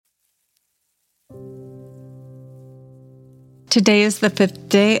Today is the 5th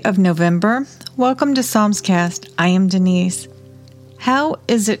day of November. Welcome to Psalmscast. I am Denise. How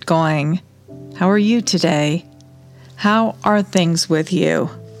is it going? How are you today? How are things with you?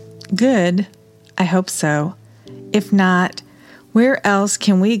 Good? I hope so. If not, where else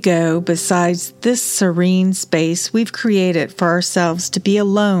can we go besides this serene space we've created for ourselves to be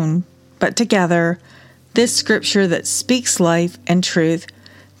alone, but together, this scripture that speaks life and truth,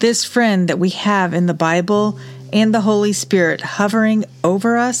 this friend that we have in the Bible and the Holy Spirit hovering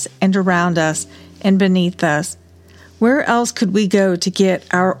over us and around us and beneath us. Where else could we go to get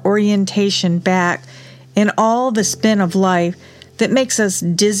our orientation back in all the spin of life that makes us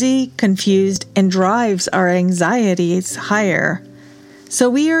dizzy, confused, and drives our anxieties higher? So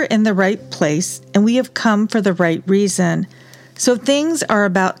we are in the right place, and we have come for the right reason. So things are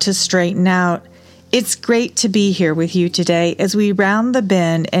about to straighten out. It's great to be here with you today as we round the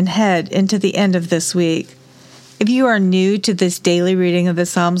bend and head into the end of this week. If you are new to this daily reading of the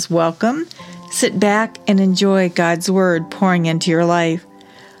Psalms, welcome. Sit back and enjoy God's Word pouring into your life.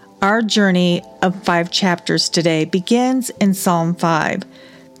 Our journey of 5 chapters today begins in Psalm 5.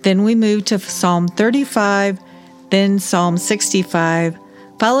 Then we move to Psalm 35, then Psalm 65,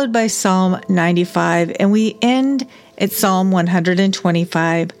 followed by Psalm 95, and we end at Psalm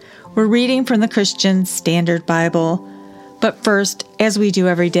 125. We're reading from the Christian Standard Bible. But first, as we do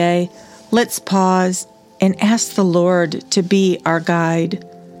every day, let's pause and ask the Lord to be our guide.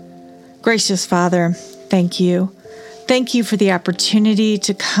 Gracious Father, thank you. Thank you for the opportunity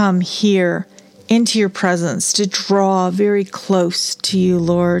to come here into your presence, to draw very close to you,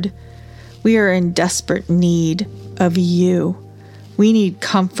 Lord. We are in desperate need of you. We need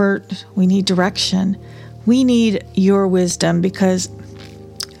comfort. We need direction. We need your wisdom because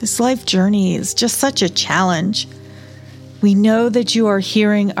this life journey is just such a challenge. We know that you are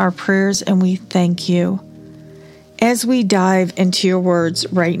hearing our prayers and we thank you. As we dive into your words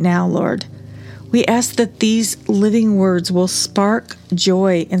right now, Lord, we ask that these living words will spark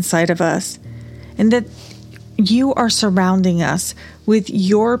joy inside of us and that you are surrounding us with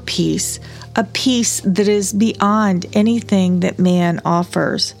your peace, a peace that is beyond anything that man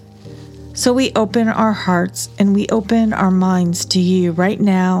offers. So we open our hearts and we open our minds to you right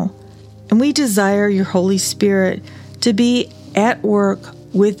now, and we desire your Holy Spirit to be at work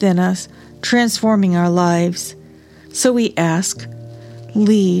within us, transforming our lives. So we ask,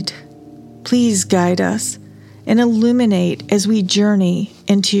 lead, please guide us, and illuminate as we journey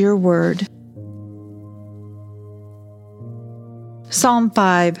into your word. Psalm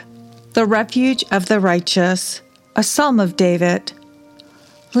 5, the refuge of the righteous, a psalm of David.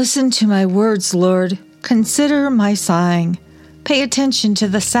 Listen to my words, Lord. Consider my sighing. Pay attention to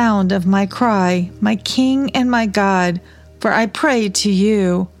the sound of my cry, my King and my God, for I pray to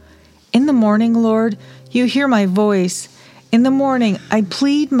you. In the morning, Lord, you hear my voice. In the morning, I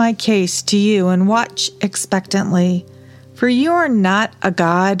plead my case to you and watch expectantly. For you are not a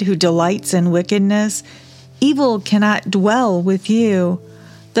God who delights in wickedness. Evil cannot dwell with you.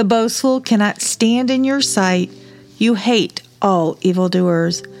 The boastful cannot stand in your sight. You hate all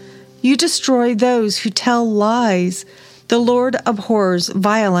evildoers. You destroy those who tell lies. The Lord abhors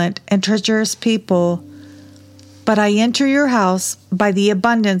violent and treacherous people. But I enter your house by the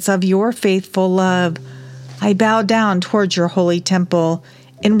abundance of your faithful love. I bow down towards your holy temple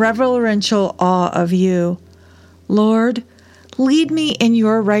in reverential awe of you. Lord, lead me in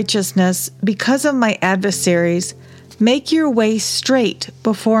your righteousness because of my adversaries. Make your way straight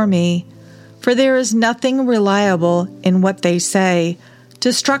before me. For there is nothing reliable in what they say.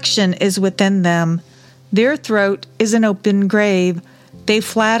 Destruction is within them. Their throat is an open grave. They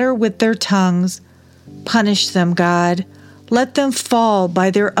flatter with their tongues. Punish them, God. Let them fall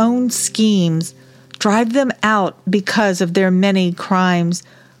by their own schemes. Drive them out because of their many crimes,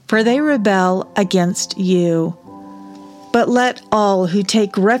 for they rebel against you. But let all who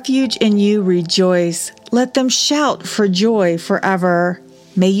take refuge in you rejoice. Let them shout for joy forever.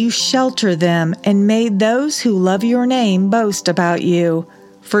 May you shelter them, and may those who love your name boast about you.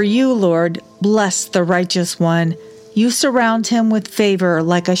 For you, Lord, bless the righteous one. You surround him with favor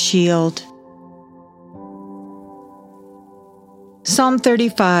like a shield. Psalm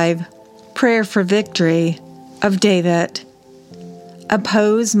 35, Prayer for Victory, of David.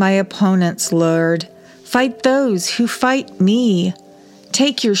 Oppose my opponents, Lord. Fight those who fight me.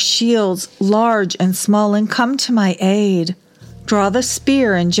 Take your shields, large and small, and come to my aid. Draw the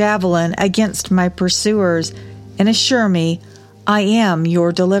spear and javelin against my pursuers, and assure me, I am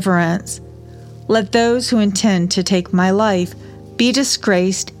your deliverance. Let those who intend to take my life be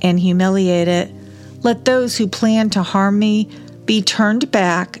disgraced and humiliated. Let those who plan to harm me be turned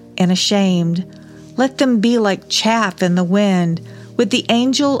back and ashamed. Let them be like chaff in the wind, with the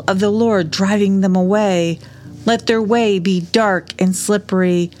angel of the Lord driving them away. Let their way be dark and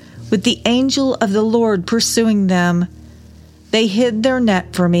slippery, with the angel of the Lord pursuing them. They hid their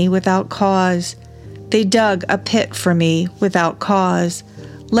net for me without cause. They dug a pit for me without cause.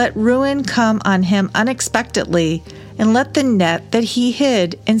 Let ruin come on him unexpectedly, and let the net that he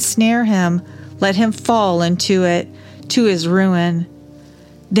hid ensnare him. Let him fall into it, to his ruin.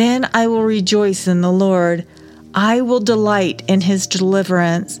 Then I will rejoice in the Lord. I will delight in his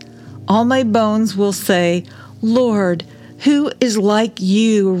deliverance. All my bones will say, Lord, who is like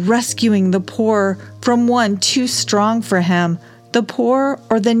you, rescuing the poor from one too strong for him, the poor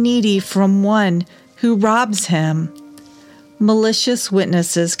or the needy from one who robs him? Malicious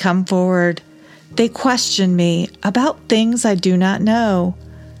witnesses come forward. They question me about things I do not know.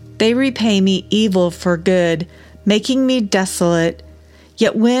 They repay me evil for good, making me desolate.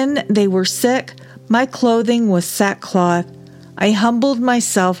 Yet when they were sick, my clothing was sackcloth. I humbled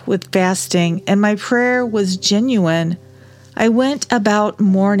myself with fasting, and my prayer was genuine. I went about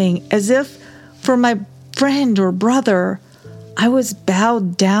mourning as if for my friend or brother. I was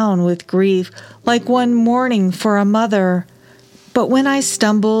bowed down with grief, like one mourning for a mother. But when I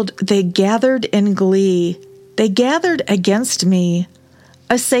stumbled, they gathered in glee. They gathered against me.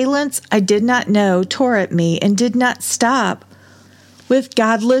 Assailants I did not know tore at me and did not stop. With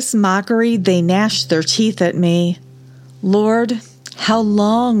godless mockery, they gnashed their teeth at me. Lord, how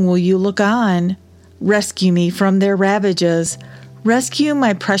long will you look on? Rescue me from their ravages. Rescue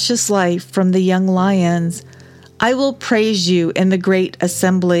my precious life from the young lions. I will praise you in the great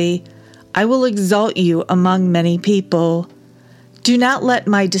assembly. I will exalt you among many people. Do not let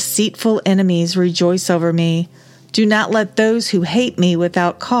my deceitful enemies rejoice over me. Do not let those who hate me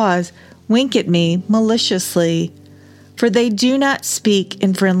without cause wink at me maliciously. For they do not speak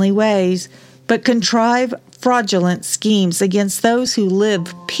in friendly ways, but contrive fraudulent schemes against those who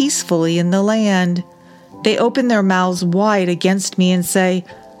live peacefully in the land. They open their mouths wide against me and say,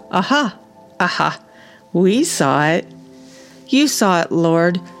 Aha, aha, we saw it. You saw it,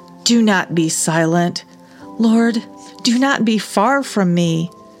 Lord. Do not be silent. Lord, do not be far from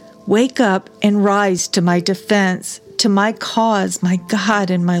me. Wake up and rise to my defense, to my cause, my God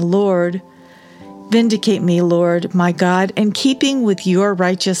and my Lord. Vindicate me, Lord, my God, in keeping with your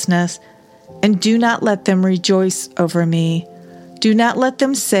righteousness, and do not let them rejoice over me. Do not let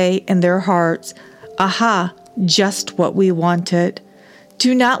them say in their hearts, Aha, just what we wanted.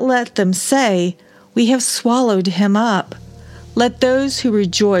 Do not let them say, We have swallowed him up. Let those who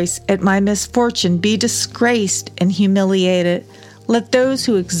rejoice at my misfortune be disgraced and humiliated. Let those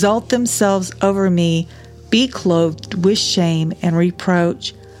who exalt themselves over me be clothed with shame and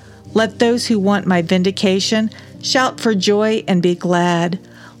reproach. Let those who want my vindication shout for joy and be glad.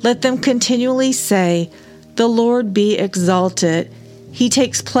 Let them continually say, The Lord be exalted. He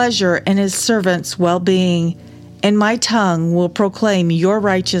takes pleasure in his servants' well-being, and my tongue will proclaim your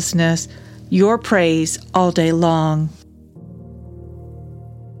righteousness, your praise all day long.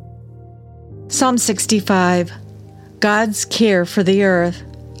 Psalm 65, God's care for the earth,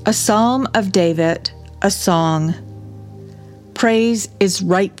 a psalm of David, a song. Praise is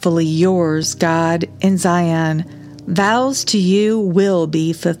rightfully yours, God, in Zion. Vows to you will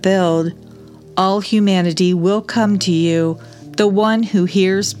be fulfilled. All humanity will come to you, the one who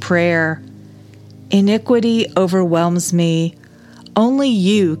hears prayer. Iniquity overwhelms me. Only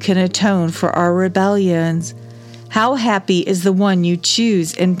you can atone for our rebellions. How happy is the one you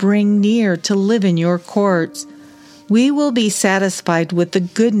choose and bring near to live in your courts. We will be satisfied with the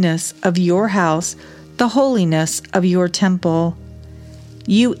goodness of your house, the holiness of your temple.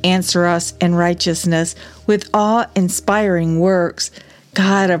 You answer us in righteousness with awe-inspiring works,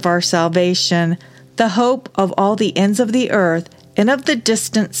 God of our salvation, the hope of all the ends of the earth and of the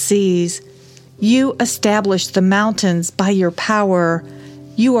distant seas. You establish the mountains by your power.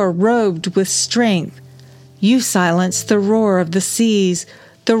 You are robed with strength. You silence the roar of the seas,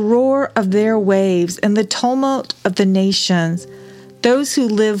 the roar of their waves, and the tumult of the nations. Those who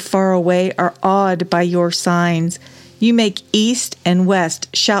live far away are awed by your signs. You make east and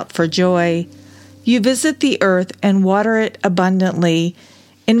west shout for joy. You visit the earth and water it abundantly,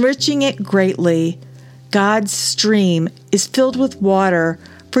 enriching it greatly. God's stream is filled with water,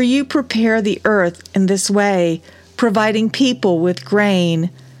 for you prepare the earth in this way, providing people with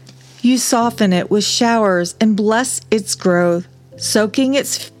grain. You soften it with showers and bless its growth, soaking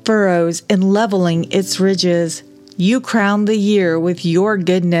its furrows and leveling its ridges. You crown the year with your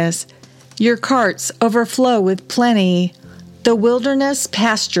goodness. Your carts overflow with plenty. The wilderness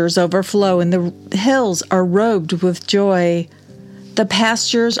pastures overflow, and the hills are robed with joy. The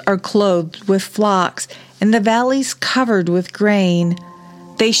pastures are clothed with flocks, and the valleys covered with grain.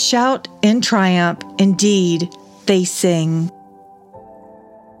 They shout in triumph, indeed, they sing.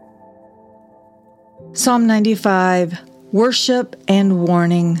 Psalm 95, Worship and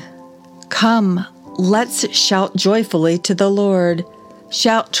Warning. Come, let's shout joyfully to the Lord.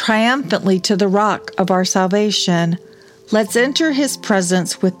 Shout triumphantly to the rock of our salvation. Let's enter his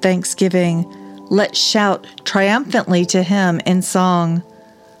presence with thanksgiving. Let's shout triumphantly to him in song.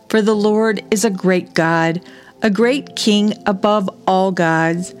 For the Lord is a great God, a great King above all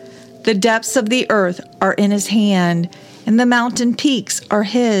gods. The depths of the earth are in his hand, and the mountain peaks are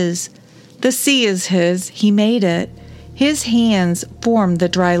his. The sea is his, he made it. His hands formed the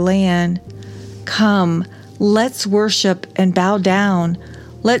dry land. Come, let's worship and bow down.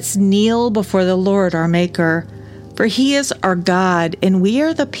 Let's kneel before the Lord our Maker. For he is our God, and we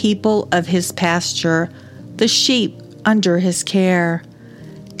are the people of his pasture, the sheep under his care.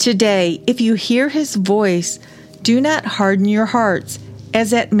 Today, if you hear his voice, do not harden your hearts,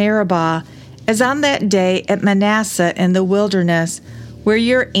 as at Meribah, as on that day at Manasseh in the wilderness, where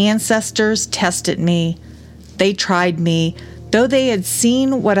your ancestors tested me. They tried me, though they had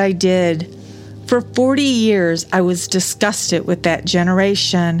seen what I did. For 40 years I was disgusted with that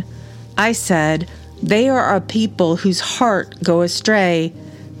generation. I said, they are a people whose heart go astray.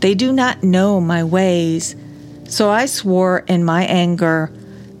 They do not know my ways. So I swore in my anger,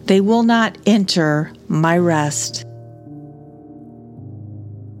 they will not enter my rest.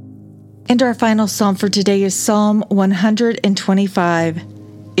 And our final psalm for today is Psalm 125,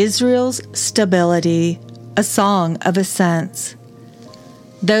 Israel's Stability, a Song of Ascents.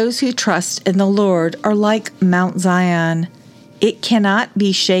 Those who trust in the Lord are like Mount Zion. It cannot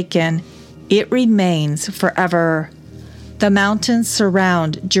be shaken. It remains forever. The mountains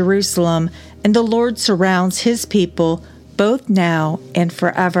surround Jerusalem, and the Lord surrounds his people, both now and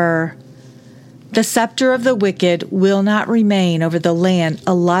forever. The scepter of the wicked will not remain over the land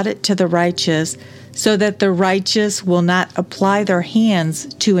allotted to the righteous, so that the righteous will not apply their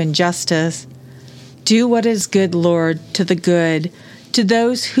hands to injustice. Do what is good, Lord, to the good, to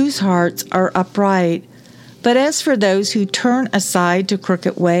those whose hearts are upright. But as for those who turn aside to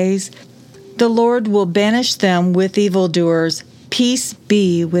crooked ways, the Lord will banish them with evildoers. Peace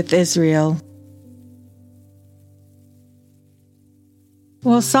be with Israel.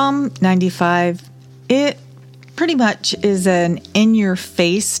 Well, Psalm 95, it pretty much is an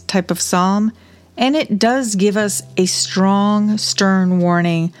in-your-face type of psalm, and it does give us a strong, stern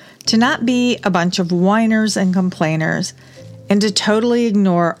warning to not be a bunch of whiners and complainers, and to totally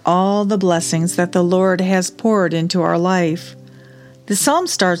ignore all the blessings that the Lord has poured into our life. The psalm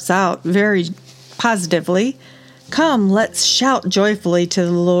starts out very positively. Come, let's shout joyfully to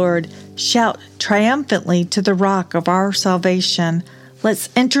the Lord. Shout triumphantly to the rock of our salvation. Let's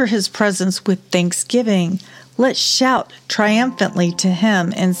enter his presence with thanksgiving. Let's shout triumphantly to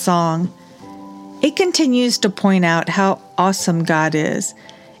him in song. It continues to point out how awesome God is.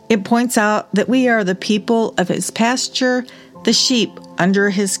 It points out that we are the people of his pasture, the sheep under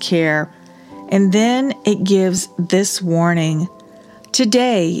his care. And then it gives this warning.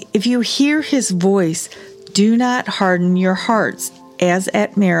 Today, if you hear his voice, do not harden your hearts as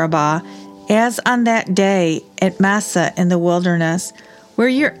at Meribah, as on that day at Massah in the wilderness, where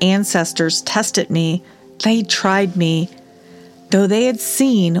your ancestors tested me. They tried me, though they had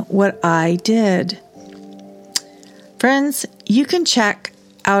seen what I did. Friends, you can check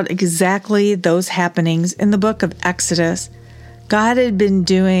out exactly those happenings in the book of Exodus. God had been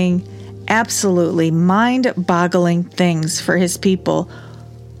doing absolutely mind-boggling things for his people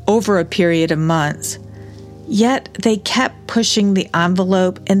over a period of months. Yet they kept pushing the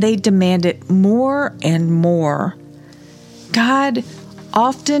envelope and they demanded more and more. God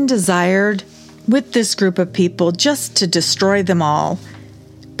often desired with this group of people just to destroy them all.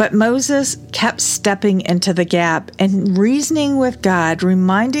 But Moses kept stepping into the gap and reasoning with God,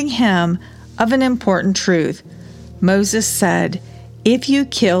 reminding him of an important truth. Moses said, "If you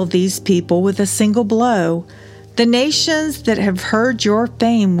kill these people with a single blow, the nations that have heard your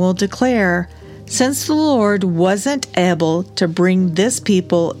fame will declare, since the Lord wasn't able to bring this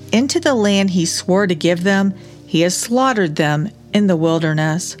people into the land he swore to give them, he has slaughtered them in the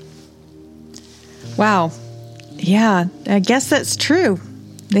wilderness." Wow. Yeah, I guess that's true.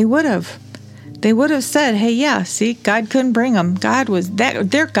 They would have. They would have said, hey, yeah, see, God couldn't bring them.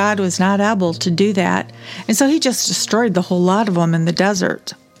 Their God was not able to do that. And so he just destroyed the whole lot of them in the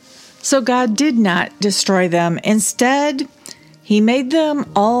desert. So God did not destroy them. Instead, he made them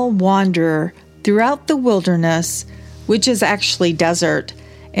all wander throughout the wilderness, which is actually desert,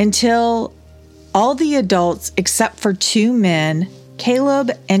 until all the adults, except for 2 men, Caleb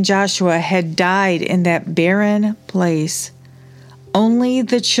and Joshua had died in that barren place. Only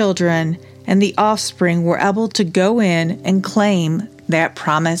the children and the offspring were able to go in and claim that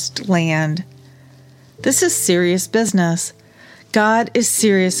promised land. This is serious business. God is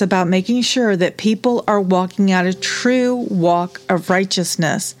serious about making sure that people are walking out a true walk of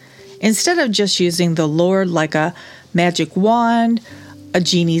righteousness, instead of just using the Lord like a magic wand, a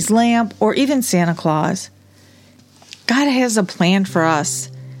genie's lamp, or even Santa Claus. God has a plan for us,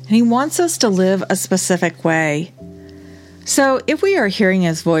 and He wants us to live a specific way. So if we are hearing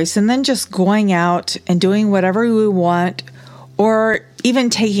His voice and then just going out and doing whatever we want, or even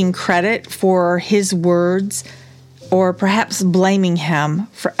taking credit for His words, or perhaps blaming Him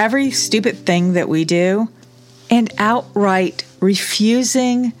for every stupid thing that we do, and outright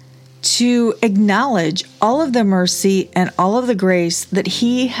refusing to acknowledge all of the mercy and all of the grace that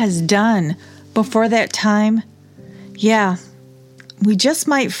He has done before that time, yeah, we just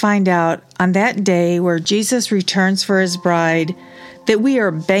might find out on that day where Jesus returns for His bride that we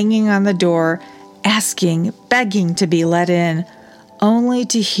are banging on the door, asking, begging to be let in, only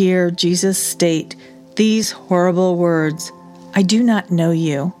to hear Jesus state these horrible words, "I do not know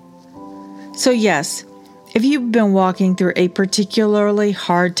you." So yes, if you've been walking through a particularly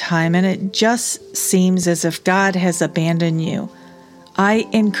hard time and it just seems as if God has abandoned you, I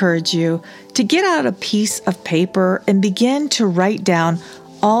encourage you to get out a piece of paper and begin to write down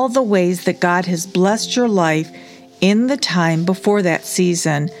all the ways that God has blessed your life in the time before that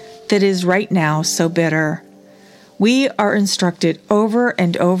season that is right now so bitter. We are instructed over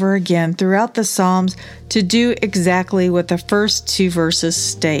and over again throughout the Psalms to do exactly what the first two verses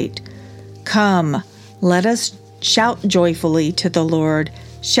state. Come, let us shout joyfully to the Lord,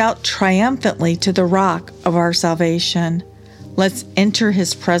 shout triumphantly to the rock of our salvation. Let's enter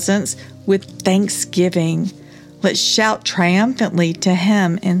His presence with thanksgiving. Let's shout triumphantly to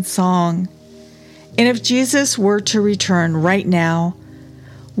Him in song. And if Jesus were to return right now,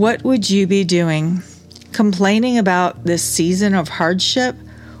 what would you be doing? Complaining about this season of hardship,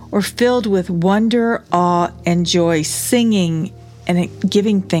 or filled with wonder, awe, and joy, singing and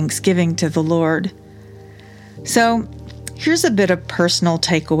giving thanksgiving to the Lord? So, here's a bit of personal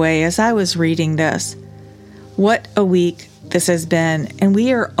takeaway as I was reading this. What a week this has been, and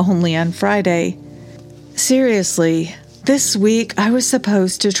we are only on Friday. Seriously, this week I was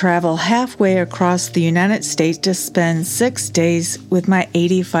supposed to travel halfway across the United States to spend 6 days with my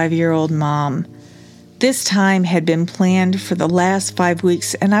 85-year-old mom. This time had been planned for the last 5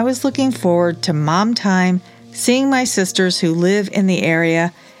 weeks, and I was looking forward to mom time, seeing my sisters who live in the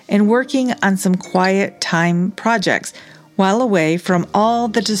area, and working on some quiet time projects while away from all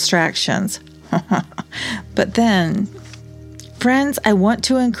the distractions. But then, friends, I want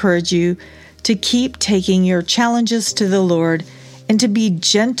to encourage you to keep taking your challenges to the Lord and to be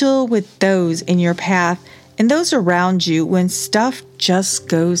gentle with those in your path and those around you when stuff just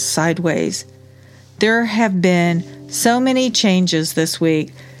goes sideways. There have been so many changes this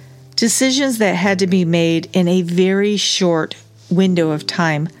week, decisions that had to be made in a very short window of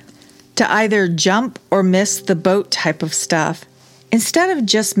time to either jump or miss the boat type of stuff. Instead of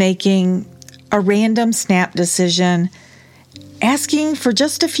just making a random snap decision, asking for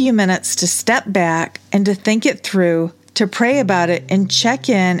just a few minutes to step back and to think it through, to pray about it and check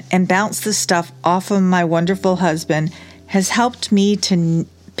in and bounce the stuff off of my wonderful husband has helped me to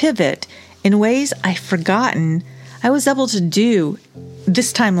pivot in ways I've forgotten I was able to do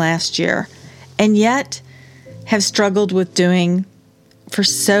this time last year, and yet have struggled with doing for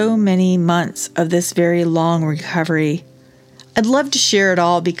so many months of this very long recovery. I'd love to share it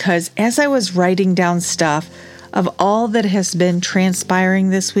all because as I was writing down stuff of all that has been transpiring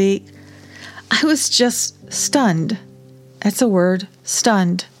this week, I was just stunned. That's a word,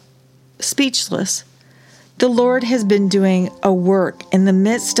 stunned, speechless. The Lord has been doing a work in the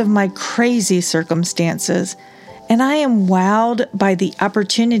midst of my crazy circumstances, and I am wowed by the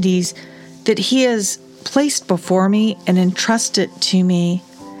opportunities that He has placed before me and entrusted to me.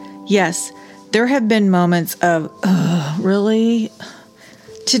 Yes, there have been moments of, really?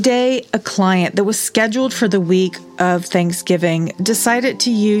 Today, a client that was scheduled for the week of Thanksgiving decided to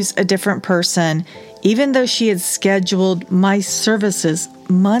use a different person, even though she had scheduled my services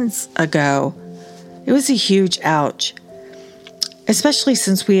months ago. It was a huge ouch, especially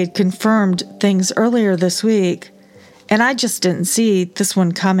since we had confirmed things earlier this week, and I just didn't see this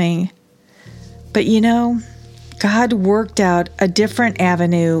one coming. But God worked out a different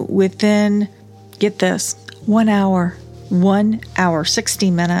avenue within, get this, 1 hour. 1 hour,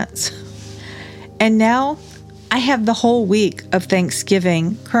 60 minutes. And now I have the whole week of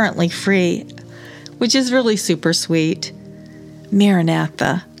Thanksgiving currently free, which is really super sweet.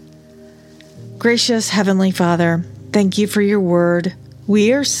 Maranatha. Gracious Heavenly Father, thank you for your word.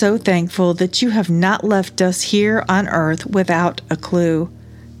 We are so thankful that you have not left us here on earth without a clue.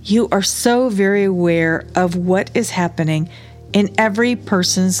 You are so very aware of what is happening in every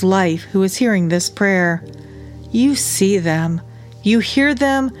person's life who is hearing this prayer. You see them, you hear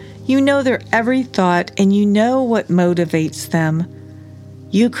them, you know their every thought, and you know what motivates them.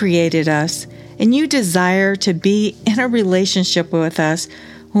 You created us, and you desire to be in a relationship with us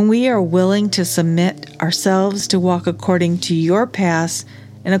when we are willing to submit ourselves to walk according to your paths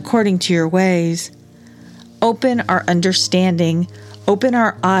and according to your ways. Open our understanding, open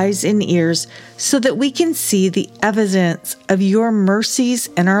our eyes and ears so that we can see the evidence of your mercies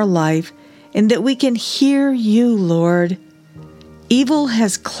in our life and that we can hear you, Lord. Evil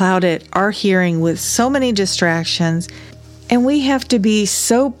has clouded our hearing with so many distractions, and we have to be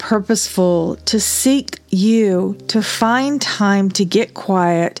so purposeful to seek you, to find time to get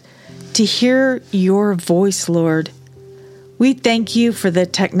quiet, to hear your voice, Lord. We thank you for the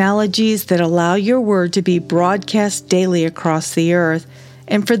technologies that allow your word to be broadcast daily across the earth,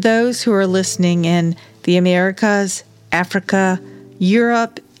 and for those who are listening in the Americas, Africa,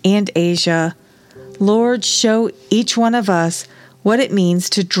 Europe, and Asia. Lord, show each one of us what it means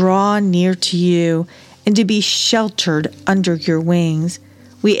to draw near to you and to be sheltered under your wings.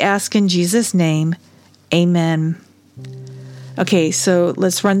 We ask in Jesus' name, amen. Okay, so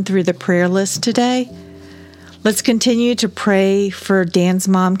let's run through the prayer list today. Let's continue to pray for Dan's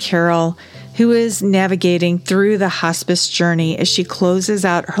mom, Carol, who is navigating through the hospice journey as she closes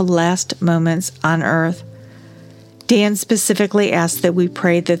out her last moments on earth. Dan specifically asked that we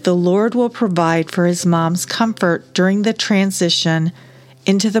pray that the Lord will provide for his mom's comfort during the transition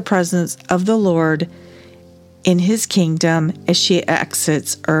into the presence of the Lord in his kingdom as she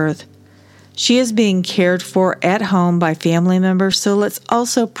exits earth. She is being cared for at home by family members, so let's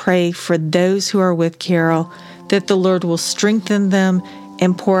also pray for those who are with Carol, that the Lord will strengthen them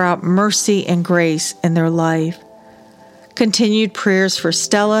and pour out mercy and grace in their life. Continued prayers for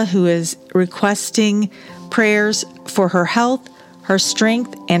Stella, who is requesting prayers for her health, her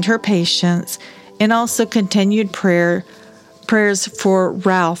strength, and her patience, and also continued prayers for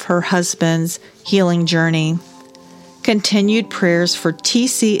Ralph, her husband's healing journey. Continued prayers for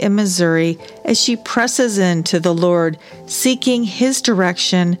TC in Missouri as she presses into the Lord, seeking his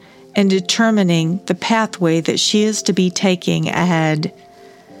direction and determining the pathway that she is to be taking ahead.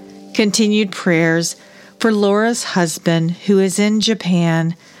 Continued prayers for Laura's husband, who is in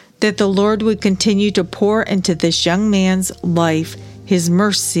Japan, that the Lord would continue to pour into this young man's life his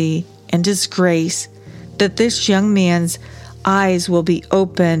mercy and his grace, that this young man's eyes will be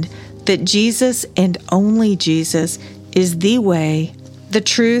opened, that Jesus and only Jesus is the way, the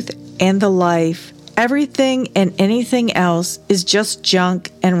truth, and the life. Everything and anything else is just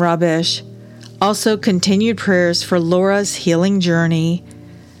junk and rubbish. Also, continued prayers for Laura's healing journey.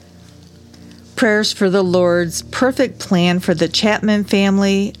 Prayers for the Lord's perfect plan for the Chapman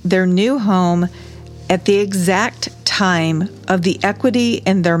family, their new home, at the exact time of the equity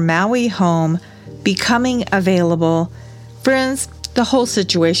in their Maui home becoming available. Friends, the whole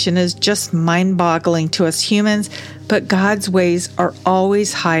situation is just mind-boggling to us humans, but God's ways are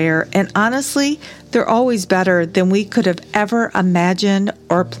always higher, and honestly, they're always better than we could have ever imagined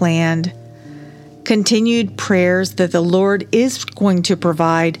or planned. Continued prayers that the Lord is going to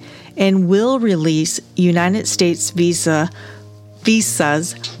provide and will release United States visas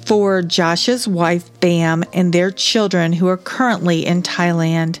for Josh's wife, Bam, and their children who are currently in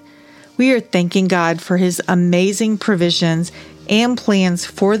Thailand. We are thanking God for his amazing provisions and plans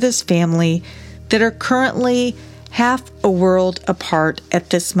for this family that are currently half a world apart at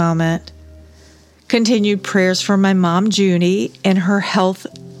this moment. Continued prayers for my mom, Junie, and her health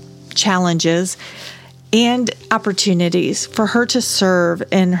challenges and opportunities for her to serve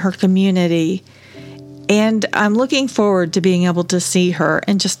in her community. And I'm looking forward to being able to see her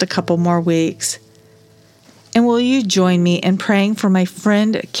in just a couple more weeks. And will you join me in praying for my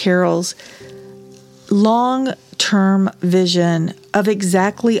friend Carol's long-term vision of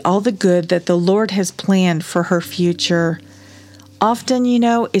exactly all the good that the Lord has planned for her future? Often,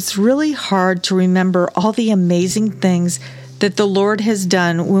 it's really hard to remember all the amazing things that the Lord has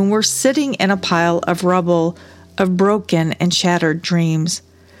done when we're sitting in a pile of rubble of broken and shattered dreams.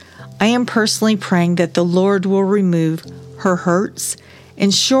 I am personally praying that the Lord will remove her hurts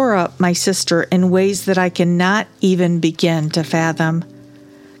and shore up my sister in ways that I cannot even begin to fathom.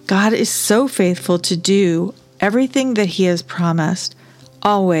 God is so faithful to do everything that he has promised,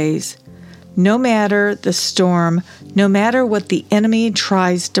 always. No matter the storm, no matter what the enemy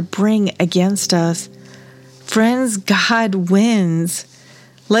tries to bring against us. Friends, God wins.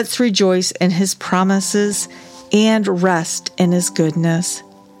 Let's rejoice in His promises and rest in His goodness.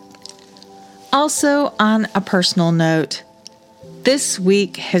 Also, on a personal note, this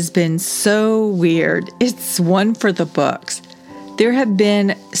week has been so weird. It's one for the books. There have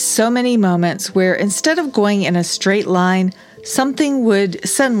been so many moments where instead of going in a straight line, something would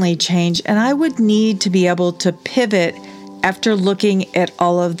suddenly change and I would need to be able to pivot after looking at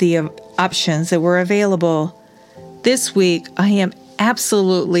all of the options that were available. This week, I am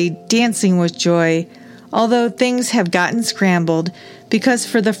absolutely dancing with joy, although things have gotten scrambled because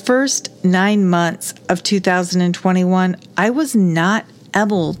for the first 9 months of 2021, I was not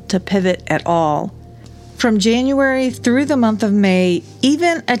able to pivot at all. From January through the month of May,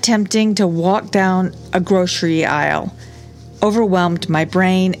 even attempting to walk down a grocery aisle overwhelmed my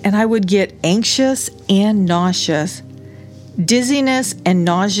brain, and I would get anxious and nauseous. Dizziness and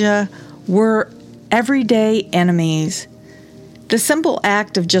nausea were everyday enemies. The simple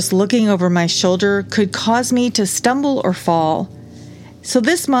act of just looking over my shoulder could cause me to stumble or fall. So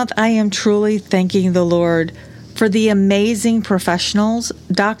this month, I am truly thanking the Lord for the amazing professionals,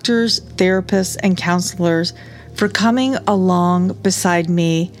 doctors, therapists, and counselors for coming along beside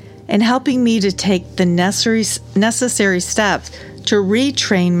me and helping me to take the necessary steps to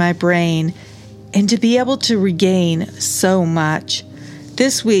retrain my brain and to be able to regain so much.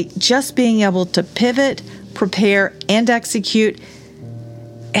 This week, just being able to pivot, prepare, and execute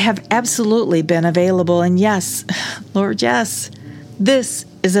have absolutely been available. And yes, Lord, yes, this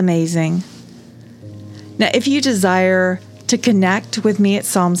is amazing. Now, if you desire to connect with me at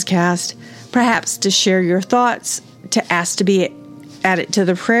Psalmscast, perhaps to share your thoughts, to ask to be added to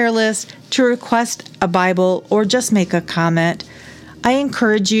the prayer list, to request a Bible, or just make a comment, I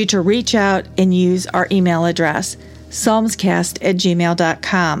encourage you to reach out and use our email address,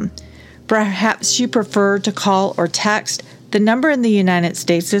 psalmscast@gmail.com. Perhaps you prefer to call or text. The number in the United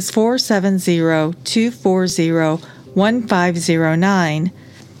States is 470-240-1509.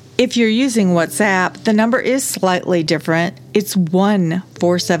 If you're using WhatsApp, the number is slightly different. It's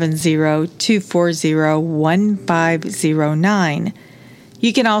 1-470-240-1509.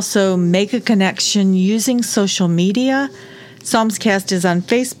 You can also make a connection using social media. Psalmscast is on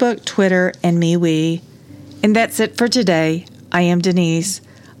Facebook, Twitter, and MeWe. And that's it for today. I am Denise.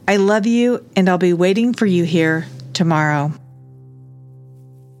 I love you, and I'll be waiting for you here tomorrow.